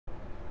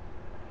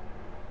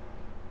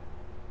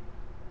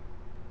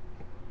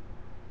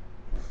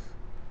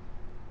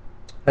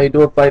How you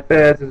doing, fight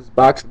fans? This is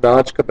Boxing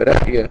Knowledge coming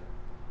at you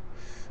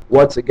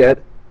once again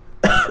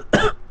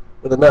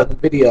with another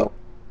video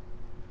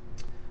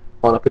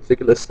on a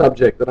particular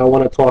subject that I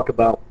want to talk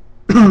about.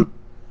 I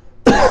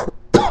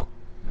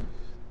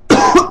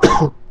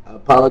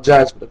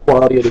apologize for the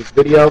quality of this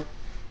video.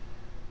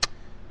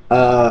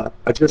 I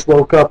just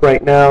woke up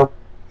right now,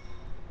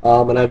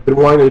 and I've been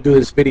wanting to do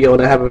this video,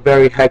 and I have a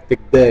very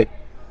hectic day.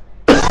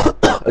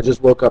 I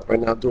just woke up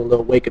right now doing a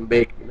little wake and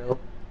bake, you know.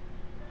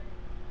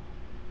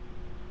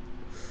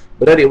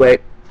 But anyway,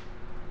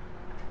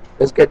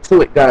 let's get to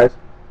it, guys.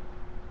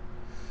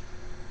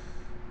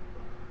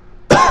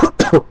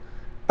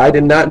 I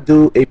did not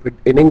do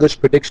an English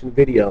prediction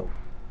video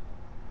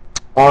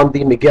on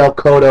the Miguel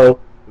Cotto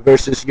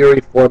versus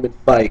Yuri Foreman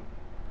fight.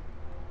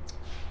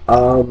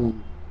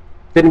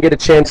 Didn't get a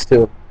chance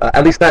to,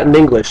 at least not in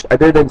English. I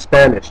did it in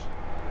Spanish.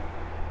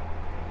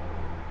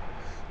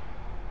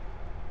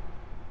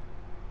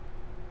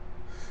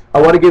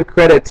 I want to give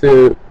credit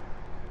to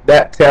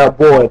that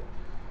boy.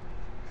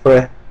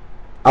 I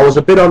was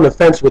a bit on the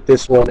fence with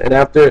this one, and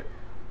after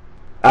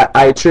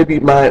I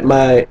attribute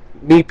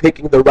me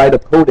picking the right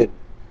opponent.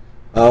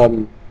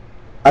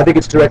 I think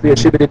it's directly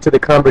attributed to the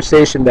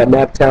conversation that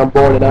Naptown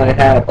Born and I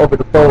had over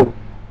the phone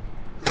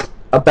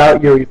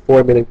about Yuri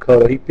Foreman and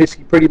Cotto. He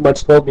pretty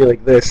much told me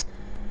like this: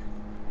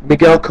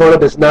 Miguel Cotto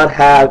does not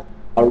have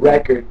a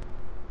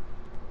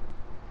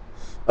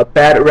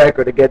bad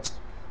record against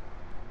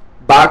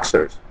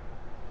boxers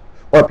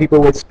or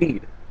people with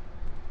speed.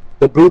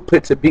 The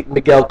blueprint to beat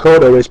Miguel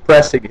Cotto is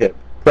pressing him,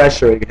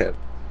 pressuring him.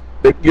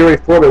 But Yuri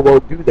Foreman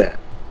won't do that.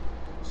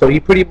 So he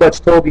pretty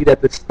much told me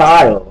that the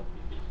style,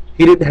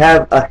 he didn't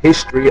have a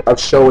history of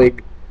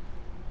showing,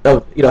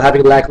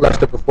 having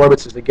lackluster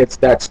performances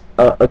against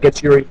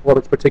Yuri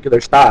Foreman's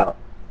particular style.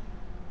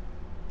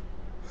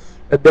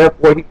 And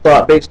therefore he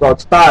thought, based on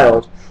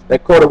styles,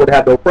 that Cotto would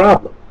have no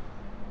problem.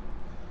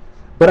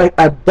 But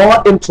I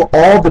bought into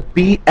all the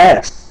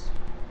BS.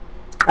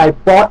 I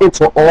bought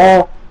into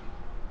all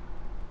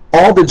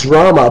the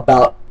drama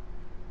about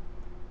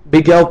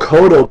Miguel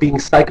Cotto being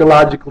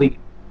psychologically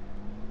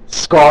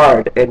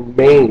scarred and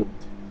maimed,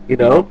 you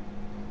know?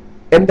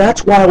 And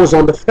that's why I was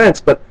on the fence.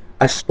 But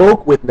I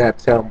spoke with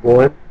Naptown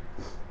Born,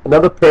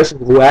 another person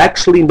who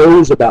actually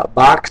knows about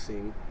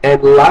boxing,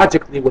 and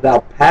logically,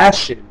 without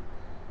passion,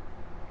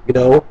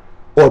 or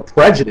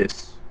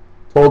prejudice,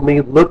 told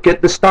me, look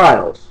at the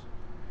styles.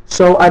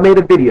 So I made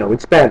a video in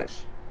Spanish.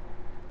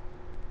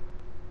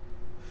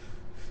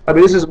 I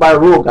mean, this is my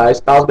rule, guys.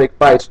 Styles make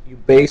fights. You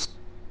base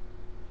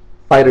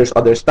fighters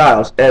on their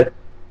styles. And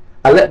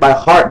I let my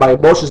heart, my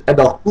emotions, and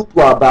the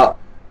hoopla about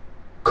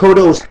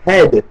Cotto's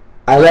head,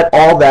 I let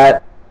all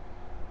that,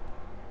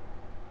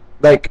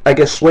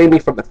 sway me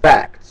from the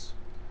facts.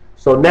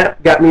 So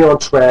Nap got me on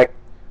track.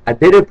 I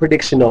did a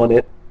prediction on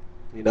it.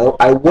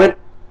 I went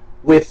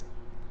with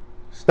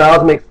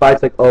styles make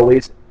fights like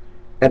always.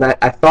 And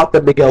I thought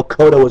that Miguel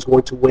Cotto was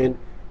going to win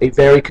a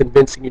very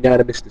convincing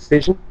unanimous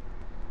decision.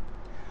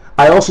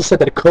 I also said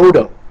that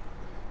Cotto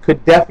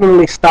could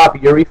definitely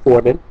stop Yuri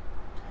Foreman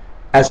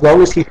as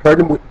long as he hurt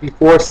him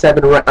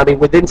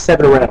within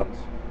 7 rounds.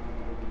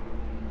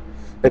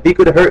 If he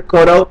could hurt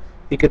Cotto,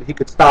 he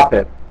could stop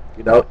him,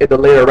 in the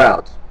later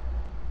rounds.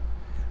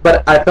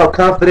 But I felt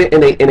confident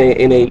in a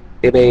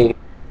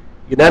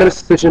unanimous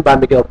decision by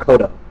Miguel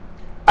Cotto.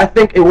 I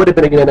think it would have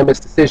been a unanimous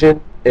decision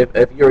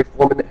if Yuri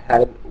Foreman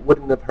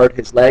wouldn't have hurt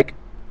his leg.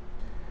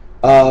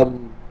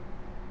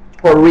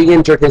 Or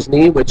re-injured his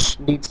knee, which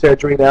needs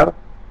surgery now.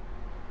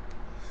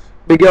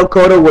 Miguel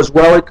Cotto was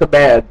well in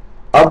command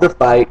of the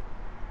fight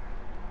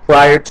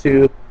prior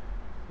to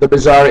the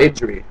bizarre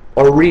injury,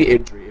 or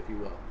re-injury, if you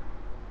will.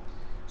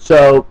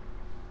 So,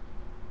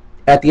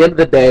 at the end of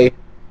the day,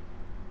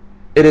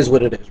 it is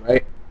what it is,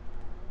 right?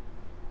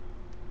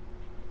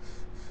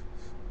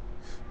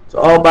 To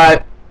all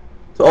the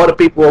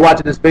people who are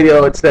watching this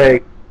video and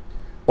saying,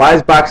 why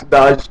is Boxing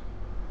Knowledge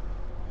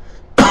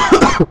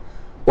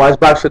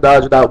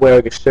not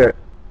wearing a shirt?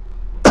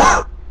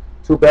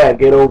 Too bad,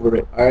 get over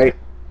it, alright?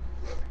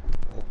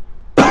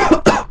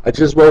 I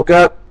just woke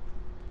up.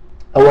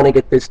 I want to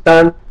get this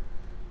done.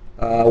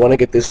 I want to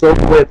get this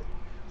over with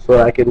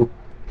so I can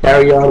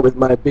carry on with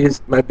my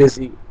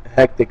busy,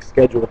 hectic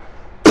schedule.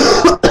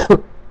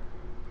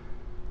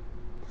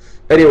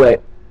 Anyway,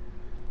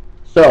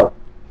 so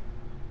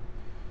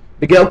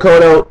Miguel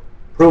Cotto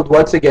proved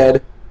once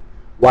again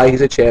why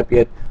he's a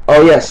champion.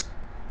 Oh yes,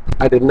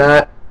 I did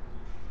not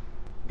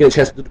get a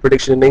chance to do the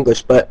prediction in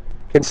English, but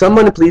can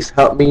someone please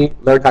help me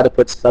learn how to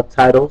put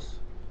subtitles,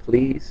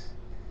 please?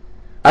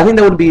 I think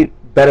that would be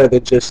better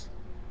than just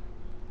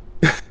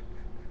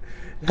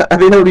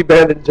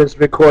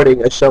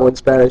recording a show in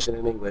Spanish and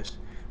in English.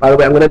 By the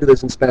way, I'm going to do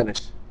this in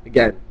Spanish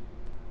again.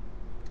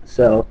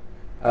 So,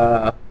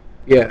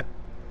 yeah.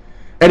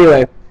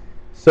 Anyway,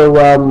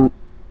 so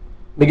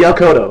Miguel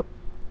Cotto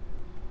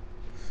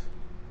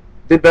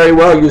did very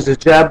well, used his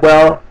jab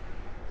well,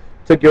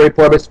 took Yuri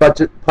Foreman's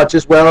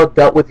punches well,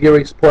 dealt with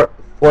Yuri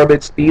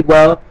Foreman's speed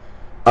well.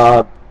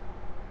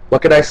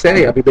 What can I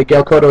say? I mean,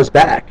 Miguel Cotto is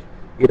back,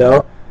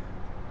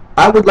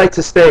 I would like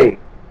to say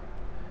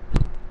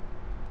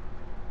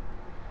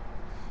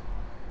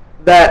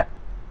that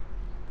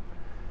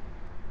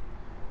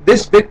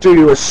this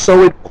victory was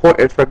so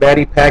important for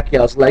Manny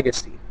Pacquiao's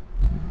legacy.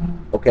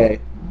 Okay?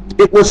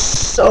 It was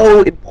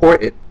so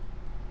important.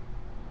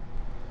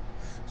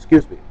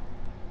 Excuse me.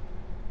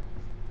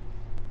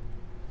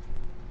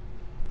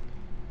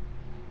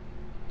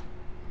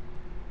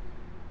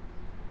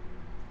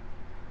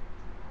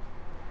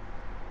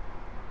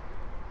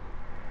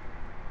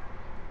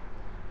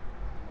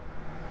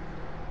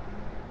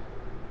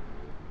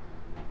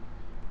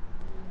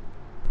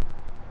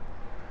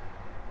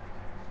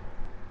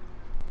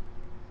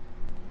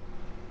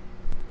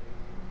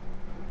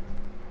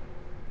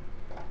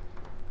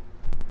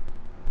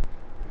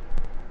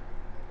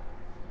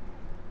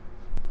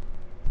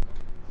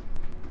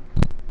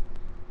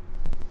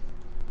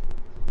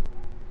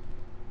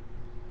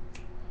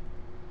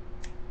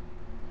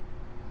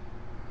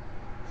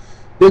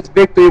 This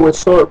victory was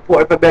so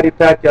important for Manny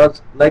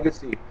Pacquiao's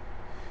legacy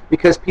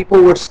because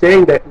people were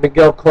saying that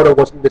Miguel Cotto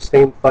wasn't the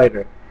same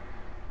fighter.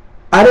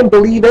 I didn't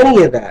believe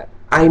any of that.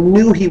 I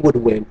knew he would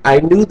win. I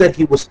knew that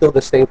he was still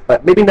the same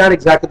fighter. Maybe not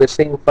exactly the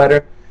same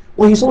fighter.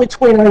 Well, he's only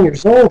 29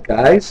 years old,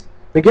 guys.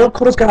 Miguel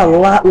Cotto's got a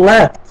lot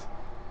left.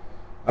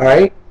 All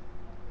right?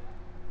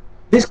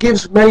 This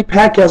gives Manny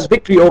Pacquiao's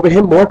victory over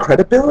him more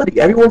credibility.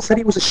 Everyone said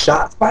he was a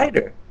shot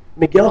fighter.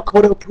 Miguel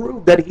Cotto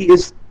proved that he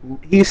is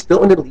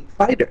still an elite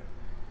fighter.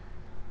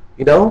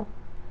 You know?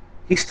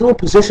 He's still in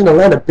position to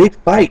land a big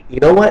fight. You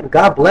know what? And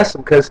God bless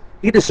him because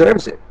he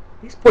deserves it.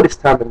 He's put his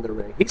time in the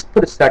ring. He's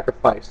put his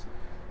sacrifice,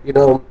 you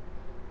know,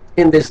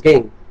 in this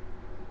game.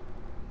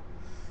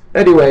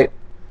 Anyway,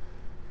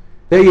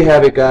 there you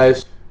have it,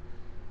 guys.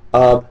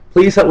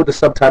 Please help with the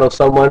subtitles,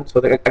 someone,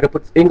 so that I can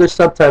put English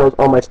subtitles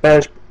on my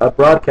Spanish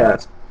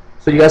broadcast,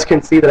 so you guys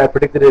can see that I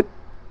predicted it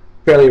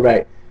fairly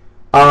right.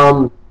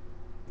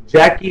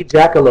 Jackie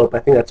Jackalope, I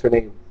think that's her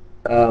name,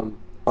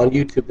 on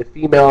YouTube, the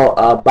female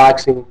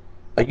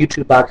a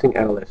YouTube boxing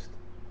analyst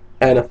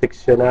and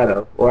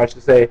aficionado, or I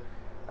should say,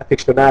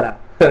 aficionada.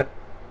 Her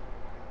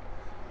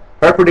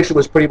prediction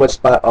was pretty much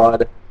spot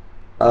on.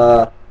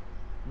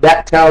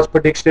 That Tao's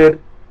prediction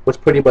was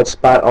pretty much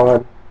spot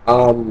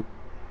on.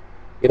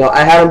 You know,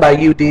 I had him by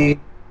UD.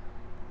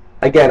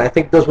 Again, I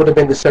think those would have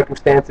been the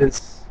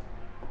circumstances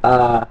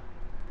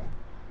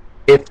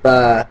if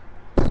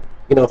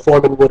you know,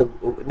 Foreman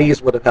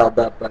knees would have held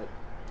up, but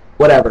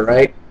whatever,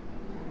 right?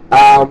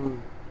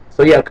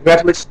 So yeah,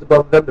 congratulations to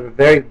both of them. They were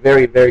very,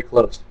 very, very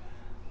close.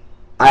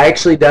 I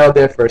actually down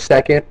there for a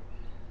second.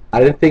 I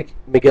didn't think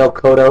Miguel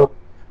Cotto.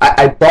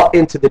 I bought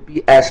into the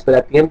BS, but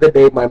at the end of the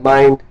day, my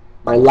mind,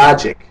 my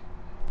logic,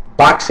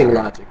 boxing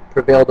logic,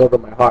 prevailed over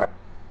my heart.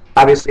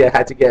 Obviously, I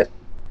had to get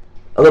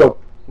a little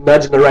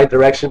nudge in the right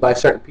direction by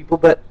certain people,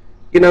 but,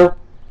 you know,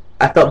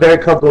 I felt very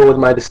comfortable with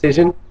my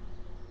decision,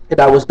 and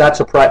I was not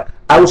surprised.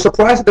 I was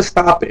surprised at the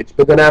stoppage,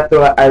 but then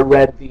after I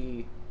read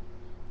the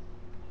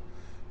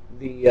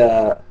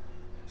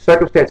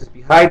circumstances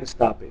behind the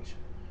stoppage,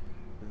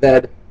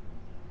 then,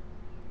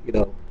 you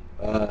know,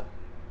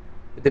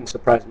 it didn't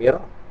surprise me at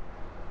all.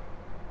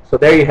 So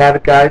there you have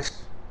it,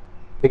 guys.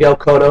 Miguel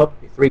Cotto,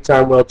 a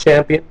 3-time world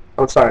champion.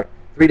 I'm sorry,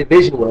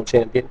 3-division world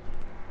champion.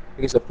 I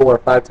think he's a 4 or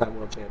 5-time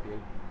world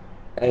champion.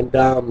 And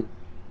I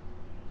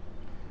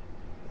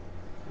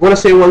want to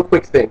say one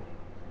quick thing.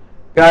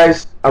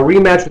 Guys, a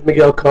rematch with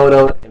Miguel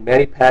Cotto and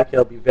Manny Pacquiao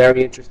will be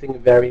very interesting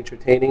and very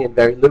entertaining and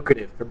very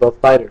lucrative for both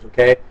fighters,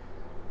 okay?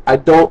 I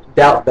don't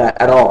doubt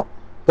that at all.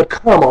 But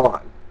come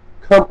on.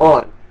 Come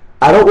on.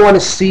 I don't want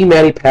to see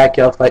Manny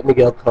Pacquiao fight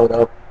Miguel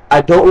Cotto.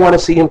 I don't want to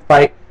see him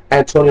fight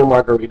Antonio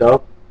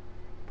Margarito.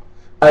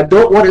 I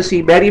don't want to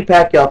see Manny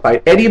Pacquiao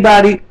fight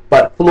anybody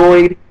but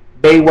Floyd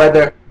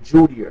Mayweather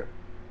Jr.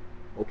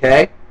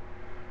 Okay?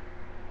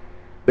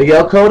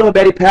 Miguel Cotto,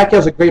 Manny Pacquiao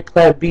is a great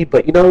plan B,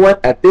 but you know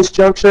what? At this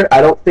juncture,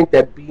 I don't think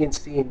that B and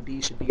C and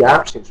D should be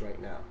options right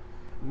now.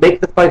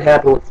 Make the fight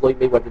happen with Floyd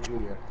Mayweather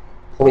Jr.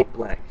 Point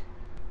blank.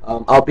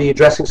 I'll be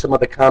addressing some of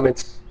the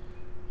comments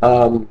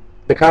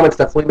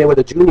that Floyd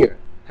Mayweather Jr.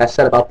 has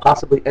said about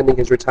possibly ending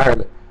his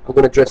retirement. I'm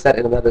going to address that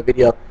in another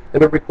video.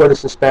 Let me record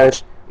this in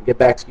Spanish and get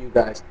back to you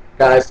guys.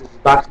 Guys, this is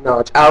Boxing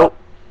Knowledge out.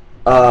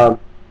 To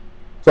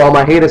all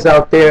my haters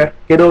out there,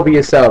 get over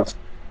yourselves.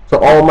 To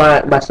all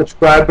my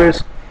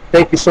subscribers,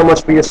 thank you so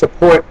much for your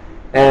support.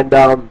 And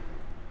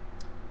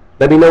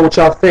let me know what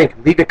y'all think.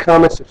 Leave your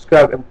comments,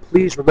 subscribe, and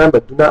please remember,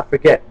 do not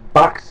forget,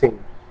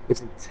 boxing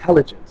is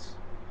intelligence.